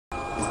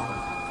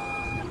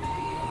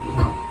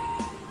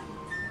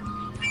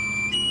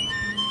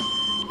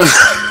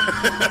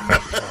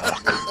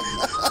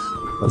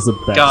That's the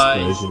best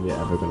Guys. version you're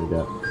ever gonna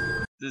get.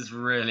 This is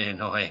really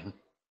annoying.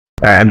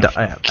 Alright, I'm done.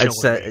 I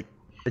said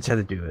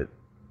to do it.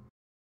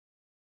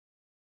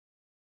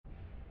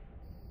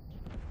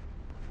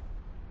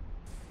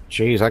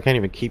 Jeez, I can't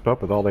even keep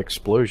up with all the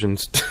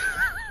explosions.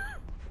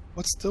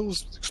 What's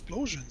those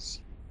explosions?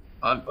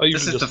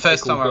 This is the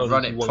first time I've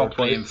run it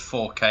properly in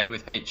 4K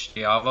with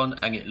HDR on,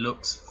 and it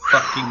looks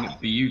fucking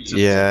beautiful.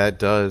 Yeah, it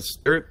does.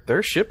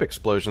 Their ship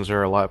explosions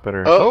are a lot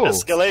better. Oh,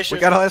 escalation. We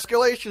got an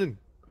escalation.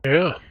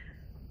 Yeah.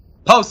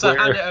 Pulsar,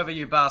 hand it over,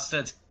 you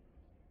bastard.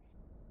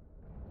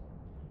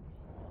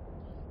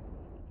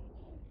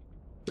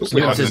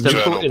 We have System.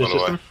 neutral in by the the way.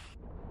 system.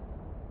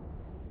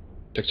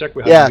 Check.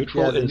 We have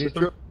neutral in the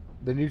system.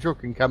 The neutral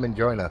can come and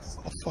join us.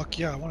 Oh fuck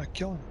yeah, I want to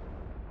kill him.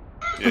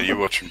 Yeah, you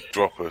watch him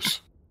drop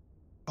us.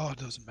 Oh, it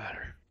doesn't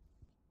matter.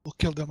 We'll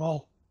kill them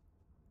all.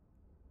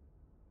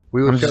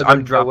 We will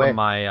I'm dropping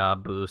my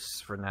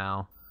boosts for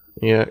now.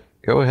 Yeah,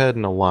 go ahead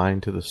and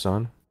align to the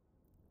sun.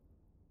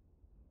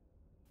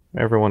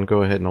 Everyone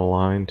go ahead and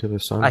align to the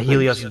sun.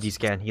 Helios and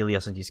D-scan.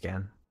 Helios and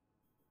D-scan.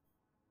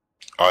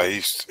 Oh,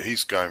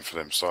 he's going for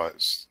them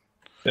sites.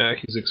 Yeah,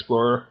 he's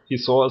explorer. He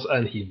saw us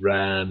and he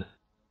ran.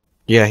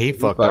 Yeah, he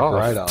fucked off.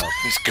 Right off.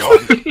 He's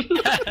gone.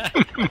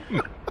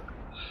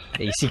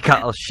 You see a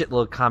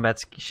shitload of combat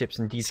ships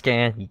in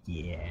D-scan?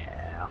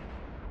 Yeah.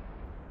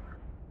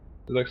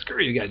 He's like,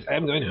 screw you guys,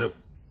 I'm going home.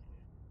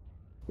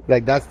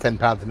 Like, that's 10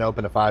 pounds to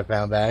open a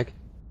 5-pound bag.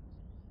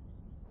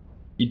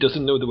 He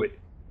doesn't know the way.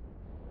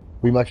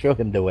 We must show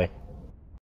him the way.